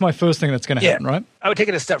second. But that's my first thing that's going to happen, right? I would take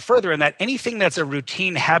it a step further in that anything that's a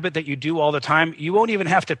routine habit that you do all the time, you won't even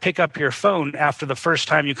have to pick up your phone after the first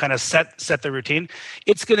time you kind of set the routine.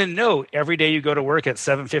 It's going to know every day you go to work at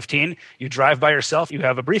 7:15, you drive by yourself, you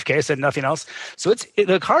have a briefcase and nothing else. So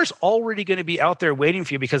the car's already going to be out there waiting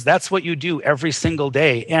for you because that's what you do every single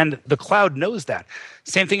day. And the cloud knows that.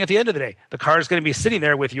 Same thing at the end of the day. The car is going to be sitting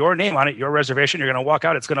there with your name on it, your reservation. You're going to walk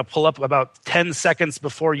out. It's going to pull up about 10 seconds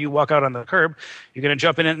before you walk out on the curb. You're going to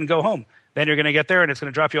jump in it and go home. Then you're going to get there and it's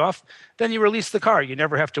going to drop you off. Then you release the car. You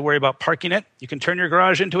never have to worry about parking it. You can turn your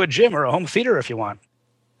garage into a gym or a home theater if you want.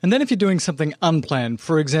 And then if you're doing something unplanned,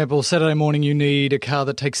 for example, Saturday morning you need a car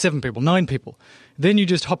that takes 7 people, 9 people, then you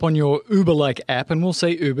just hop on your Uber-like app, and we'll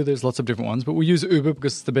say Uber, there's lots of different ones, but we'll use Uber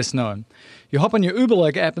because it's the best known. You hop on your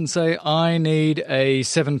Uber-like app and say, I need a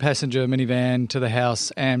 7-passenger minivan to the house,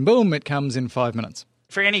 and boom, it comes in 5 minutes.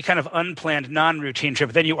 For any kind of unplanned, non-routine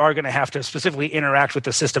trip, then you are going to have to specifically interact with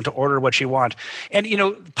the system to order what you want. And,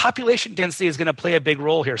 population density is going to play a big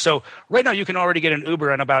role here. So right now you can already get an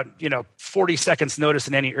Uber in about, 40 seconds notice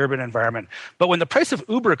in any urban environment. But when the price of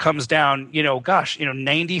Uber comes down,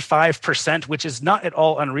 95%, which is not at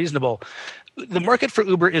all unreasonable, the market for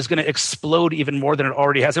Uber is going to explode even more than it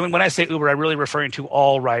already has. I mean, when I say Uber, I'm really referring to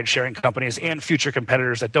all ride-sharing companies and future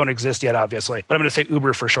competitors that don't exist yet, obviously. But I'm going to say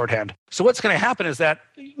Uber for shorthand. So what's going to happen is that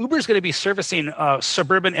Uber is going to be servicing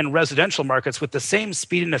suburban and residential markets with the same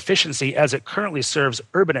speed and efficiency as it currently serves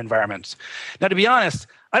urban environments. Now, to be honest,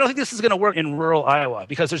 I don't think this is going to work in rural Iowa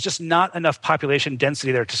because there's just not enough population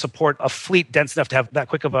density there to support a fleet dense enough to have that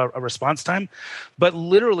quick of a response time. But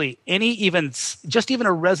literally, even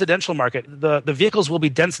a residential market, the vehicles will be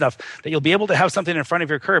dense enough that you'll be able to have something in front of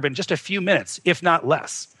your curb in just a few minutes, if not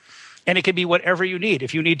less. And it can be whatever you need.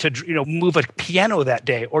 If you need to, move a piano that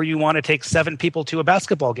day, or you want to take 7 people to a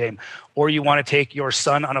basketball game, or you want to take your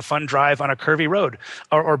son on a fun drive on a curvy road,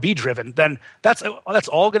 or be driven, then that's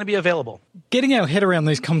all going to be available. Getting our head around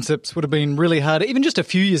these concepts would have been really hard, even just a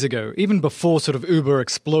few years ago, even before sort of Uber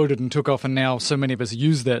exploded and took off, and now so many of us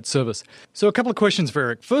use that service. So a couple of questions for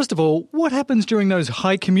Eric. First of all, what happens during those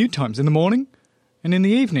high commute times in the morning and in the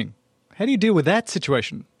evening? How do you deal with that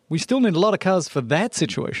situation? We still need a lot of cars for that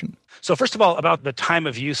situation. So first of all, about the time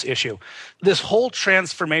of use issue, this whole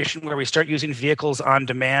transformation where we start using vehicles on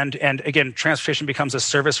demand, and again, transportation becomes a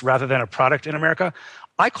service rather than a product in America,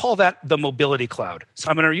 I call that the mobility cloud. So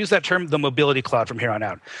I'm going to use that term, the mobility cloud, from here on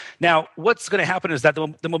out. Now, what's going to happen is that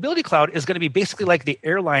the mobility cloud is going to be basically like the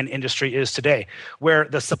airline industry is today, where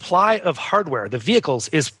the supply of hardware, the vehicles,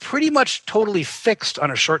 is pretty much totally fixed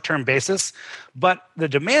on a short-term basis, but the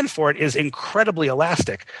demand for it is incredibly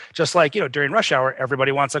elastic. Just like, during rush hour,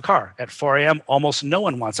 everybody wants a car. At 4 a.m., almost no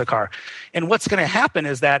one wants a car. And what's going to happen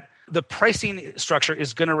is that the pricing structure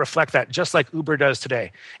is going to reflect that, just like Uber does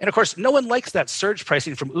today. And of course, no one likes that surge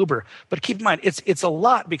pricing from Uber, but keep in mind, it's a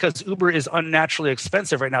lot because Uber is unnaturally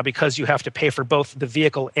expensive right now because you have to pay for both the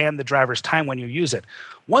vehicle and the driver's time when you use it.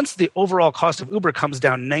 Once the overall cost of Uber comes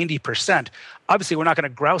down 90%, obviously we're not going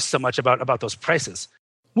to grouse so much about those prices.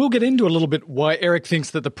 We'll get into a little bit why Eric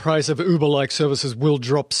thinks that the price of Uber-like services will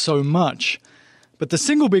drop so much. But the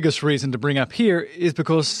single biggest reason to bring up here is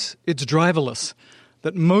because it's driverless.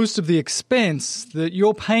 That most of the expense that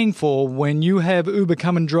you're paying for when you have Uber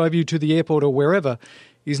come and drive you to the airport or wherever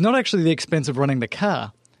is not actually the expense of running the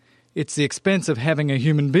car. It's the expense of having a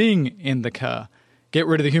human being in the car. Get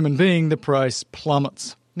rid of the human being, the price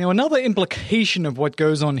plummets. Now, another implication of what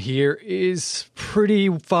goes on here is pretty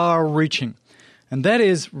far-reaching. And that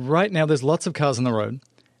is, right now there's lots of cars on the road,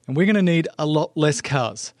 and we're going to need a lot less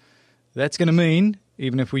cars. That's going to mean,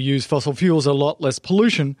 even if we use fossil fuels, a lot less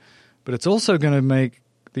pollution, but it's also going to make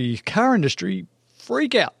the car industry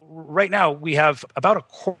freak out. Right now, we have about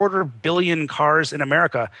 250 million cars in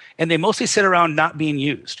America, and they mostly sit around not being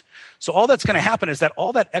used. So all that's going to happen is that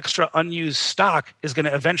all that extra unused stock is going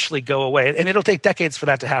to eventually go away, and it'll take decades for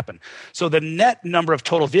that to happen. So the net number of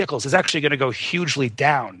total vehicles is actually going to go hugely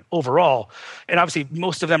down overall, and obviously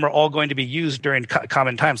most of them are all going to be used during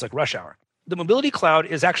common times like rush hour. The mobility cloud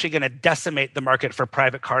is actually going to decimate the market for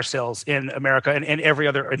private car sales in America and every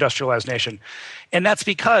other industrialized nation. And that's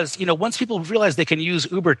because, once people realize they can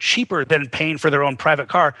use Uber cheaper than paying for their own private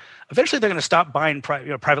car, eventually they're going to stop buying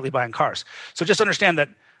privately buying cars. So just understand that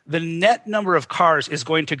the net number of cars is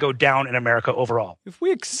going to go down in America overall. If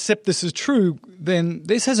we accept this as true, then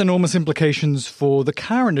this has enormous implications for the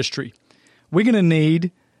car industry. We're going to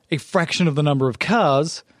need a fraction of the number of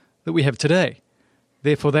cars that we have today.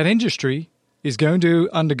 Therefore, that industry is going to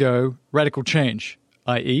undergo radical change,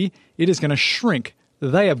 i.e., it is going to shrink.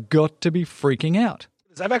 They have got to be freaking out.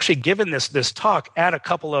 I've actually given this talk at a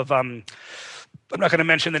couple of, I'm not going to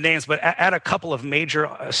mention the names, but at a couple of major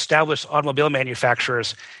established automobile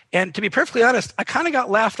manufacturers. And to be perfectly honest, I kind of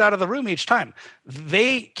got laughed out of the room each time.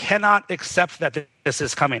 They cannot accept that this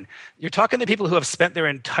is coming. You're talking to people who have spent their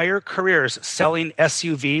entire careers selling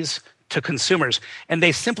SUVs to consumers, and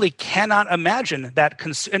they simply cannot imagine that.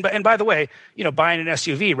 And by the way, buying an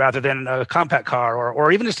SUV rather than a compact car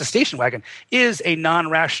or even just a station wagon is a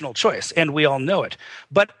non-rational choice, and we all know it.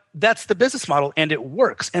 But that's the business model, and it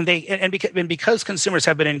works. And because consumers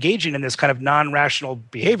have been engaging in this kind of non-rational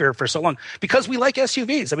behavior for so long, because we like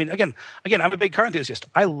SUVs. I mean, again, I'm a big car enthusiast.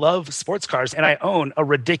 I love sports cars, and I own a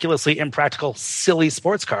ridiculously impractical, silly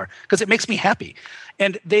sports car because it makes me happy.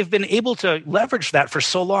 And they've been able to leverage that for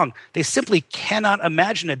so long. They simply cannot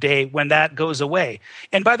imagine a day when that goes away.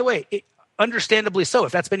 And by the way, understandably so,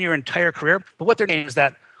 if that's been your entire career. But what they're saying is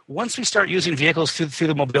that once we start using vehicles through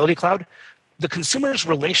the mobility cloud, the consumer's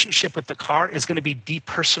relationship with the car is going to be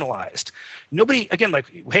depersonalized. Nobody, again,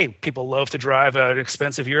 hey, people love to drive an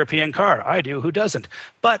expensive European car. I do. Who doesn't?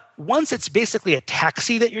 But once it's basically a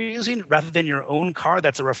taxi that you're using rather than your own car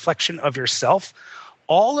that's a reflection of yourself,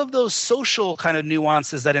 all of those social kind of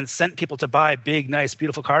nuances that incent people to buy big, nice,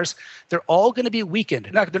 beautiful cars, they're all going to be weakened.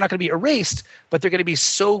 They're not going to be erased, but they're going to be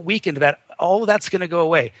so weakened that all of that's going to go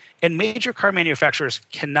away. And major car manufacturers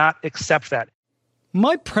cannot accept that.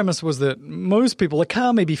 My premise was that most people, a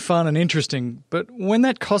car may be fun and interesting, but when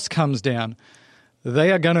that cost comes down,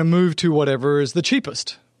 they are going to move to whatever is the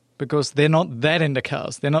cheapest because they're not that into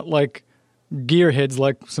cars. They're not like gearheads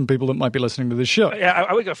like some people that might be listening to this show. Yeah,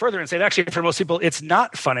 I would go further and say that actually for most people, it's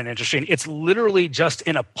not fun and interesting. It's literally just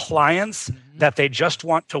an appliance that they just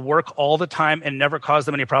want to work all the time and never cause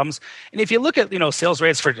them any problems. And if you look at, sales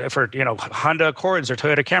rates for Honda Accords or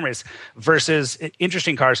Toyota Camrys versus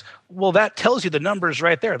interesting cars, well, that tells you the numbers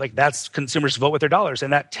right there. Like that's consumers vote with their dollars,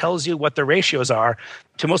 and that tells you what the ratios are.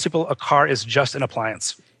 To most people, a car is just an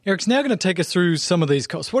appliance. Eric's now going to take us through some of these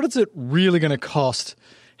costs. What is it really going to cost?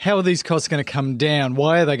 How are these costs going to come down?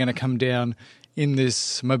 Why are they going to come down in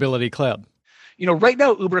this mobility cloud? Right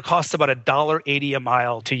now, Uber costs about $1.80 a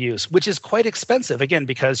mile to use, which is quite expensive, again,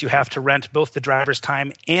 because you have to rent both the driver's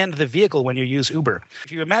time and the vehicle when you use Uber.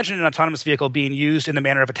 If you imagine an autonomous vehicle being used in the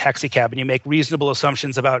manner of a taxi cab and you make reasonable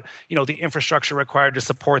assumptions about, the infrastructure required to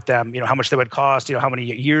support them, how much they would cost, how many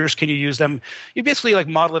years can you use them, you basically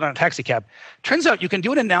model it on a taxi cab. Turns out you can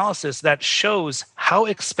do an analysis that shows how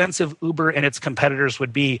expensive Uber and its competitors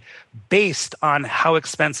would be based on how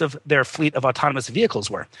expensive their fleet of autonomous vehicles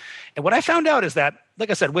were. And what I found out is that, like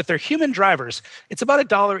I said, with their human drivers, it's about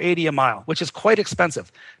 $1.80 a mile, which is quite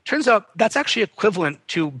expensive. Turns out that's actually equivalent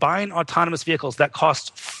to buying autonomous vehicles that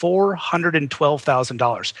cost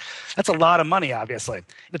 $412,000. That's a lot of money, obviously.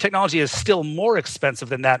 The technology is still more expensive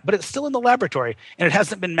than that, but it's still in the laboratory, and it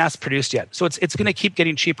hasn't been mass produced yet. So it's going to keep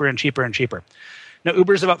getting cheaper and cheaper and cheaper. Now,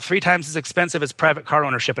 Uber is about 3 times as expensive as private car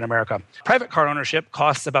ownership in America. Private car ownership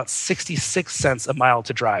costs about 66 cents a mile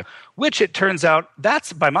to drive, which it turns out,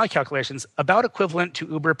 that's, by my calculations, about equivalent to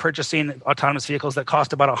Uber purchasing autonomous vehicles that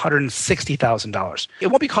cost about $160,000. It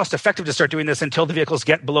won't be cost effective to start doing this until the vehicles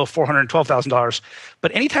get below $412,000.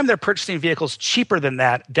 But anytime they're purchasing vehicles cheaper than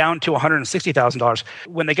that, down to $160,000,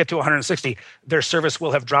 when they get to $160,000, their service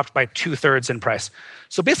will have dropped by 2/3 in price.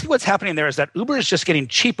 So basically what's happening there is that Uber is just getting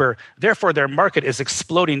cheaper, therefore their market is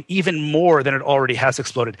exploding even more than it already has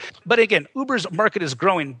exploded. But again, Uber's market is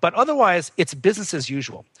growing, but otherwise it's business as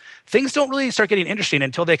usual. Things don't really start getting interesting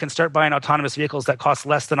until they can start buying autonomous vehicles that cost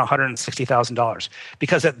less than $160,000.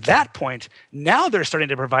 Because at that point, now they're starting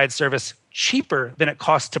to provide service cheaper than it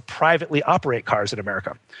costs to privately operate cars in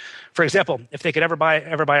America. For example, if they could ever buy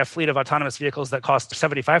a fleet of autonomous vehicles that cost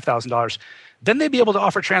 $75,000, then they'd be able to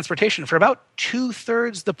offer transportation for about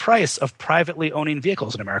 2/3 the price of privately owning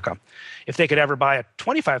vehicles in America. If they could ever buy a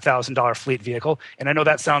 $25,000 fleet vehicle, and I know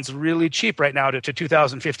that sounds really cheap right now to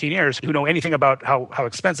 2015 years who know anything about how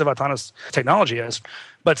expensive autonomous technology is,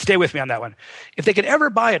 but stay with me on that one. If they could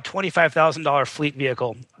ever buy a $25,000 fleet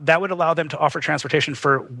vehicle, that would allow them to offer transportation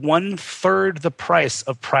for 1/3 the price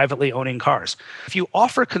of privately owning cars. If you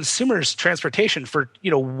offer consumers transportation for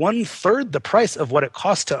 1/3 the price of what it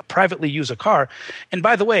costs to privately use a car, and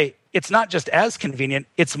by the way, it's not just as convenient,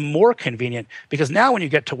 it's more convenient, because now when you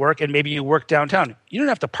get to work and maybe you work downtown, you don't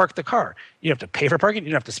have to park the car. You don't have to pay for parking.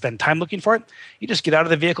 You don't have to spend time looking for it. You just get out of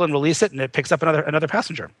the vehicle and release it, and it picks up another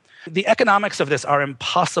passenger. The economics of this are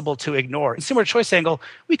impossible to ignore. Consumer choice angle,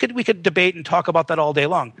 we could debate and talk about that all day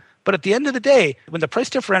long. But at the end of the day, when the price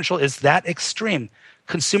differential is that extreme,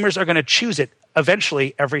 consumers are going to choose it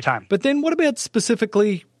eventually every time. But then what about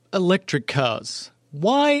specifically electric cars?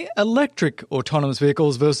 Why electric autonomous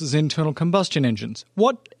vehicles versus internal combustion engines?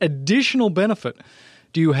 What additional benefit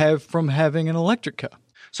do you have from having an electric car?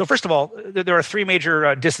 So first of all, there are 3 major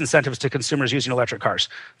disincentives to consumers using electric cars.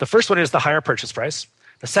 The first one is the higher purchase price.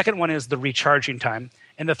 The second one is the recharging time.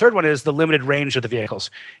 And the third one is the limited range of the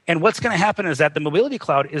vehicles. And what's going to happen is that the mobility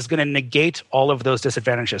cloud is going to negate all of those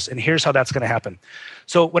disadvantages. And here's how that's going to happen.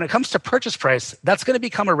 So when it comes to purchase price, that's going to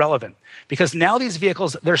become irrelevant, because now these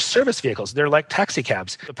vehicles, they're service vehicles. They're like taxi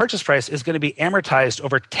cabs. The purchase price is going to be amortized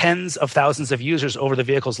over tens of thousands of users over the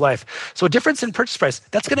vehicle's life. So a difference in purchase price,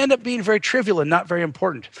 that's going to end up being very trivial and not very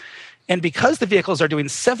important. And because the vehicles are doing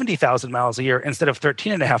 70,000 miles a year instead of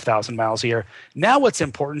 13,500 miles a year, now what's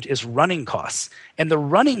important is running costs. And the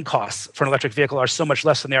running costs for an electric vehicle are so much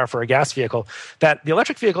less than they are for a gas vehicle that the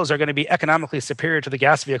electric vehicles are going to be economically superior to the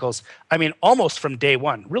gas vehicles, almost from day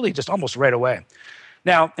one, really just almost right away.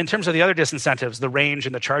 Now, in terms of the other disincentives, the range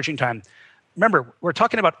and the charging time, remember, we're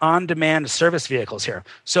talking about on-demand service vehicles here.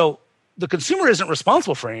 So the consumer isn't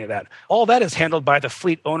responsible for any of that. All that is handled by the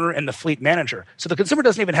fleet owner and the fleet manager. So the consumer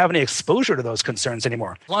doesn't even have any exposure to those concerns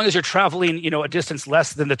anymore. As long as you're traveling, a distance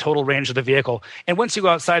less than the total range of the vehicle. And once you go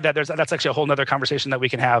outside that, that's actually a whole other conversation that we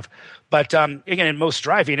can have. But again, in most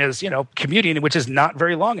driving is, commuting, which is not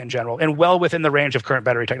very long in general and well within the range of current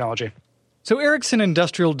battery technology. So Eric's an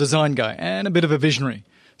industrial design guy and a bit of a visionary.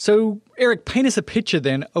 So, Eric, paint us a picture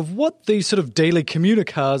then of what these sort of daily commuter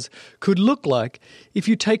cars could look like if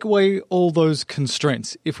you take away all those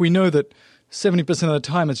constraints. If we know that 70% of the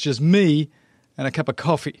time it's just me and a cup of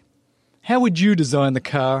coffee. How would you design the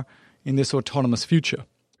car in this autonomous future?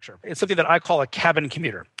 Sure. It's something that I call a cabin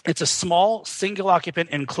commuter. It's a small, single-occupant,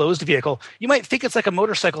 enclosed vehicle. You might think it's like a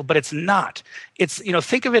motorcycle, but it's not. It's,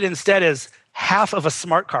 think of it instead as half of a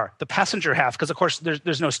smart car, the passenger half, because of course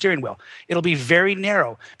there's no steering wheel. It'll be very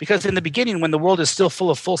narrow because in the beginning, when the world is still full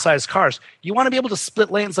of full-size cars, you want to be able to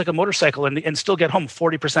split lanes like a motorcycle and still get home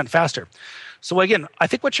 40% faster. So again, I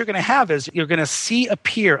think what you're going to have is you're going to see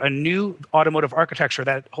appear a new automotive architecture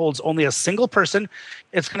that holds only a single person.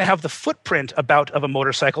 It's going to have the footprint about of a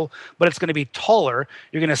motorcycle, but it's going to be taller.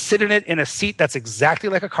 You're going to sit in it in a seat that's exactly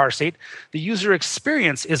like a car seat. The user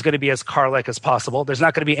experience is going to be as car-like as possible. There's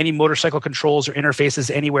not going to be any motorcycle controls or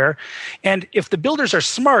interfaces anywhere. And if the builders are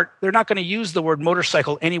smart, they're not going to use the word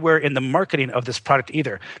motorcycle anywhere in the marketing of this product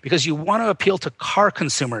either, because you want to appeal to car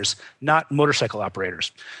consumers, not motorcycle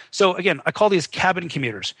operators. So again, I call these cabin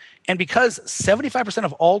commuters. And because 75%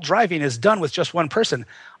 of all driving is done with just one person,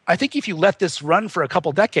 I think if you let this run for a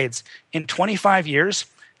couple decades, in 25 years,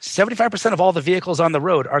 75% of all the vehicles on the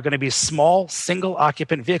road are going to be small,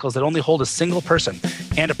 single-occupant vehicles that only hold a single person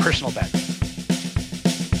and a personal bed.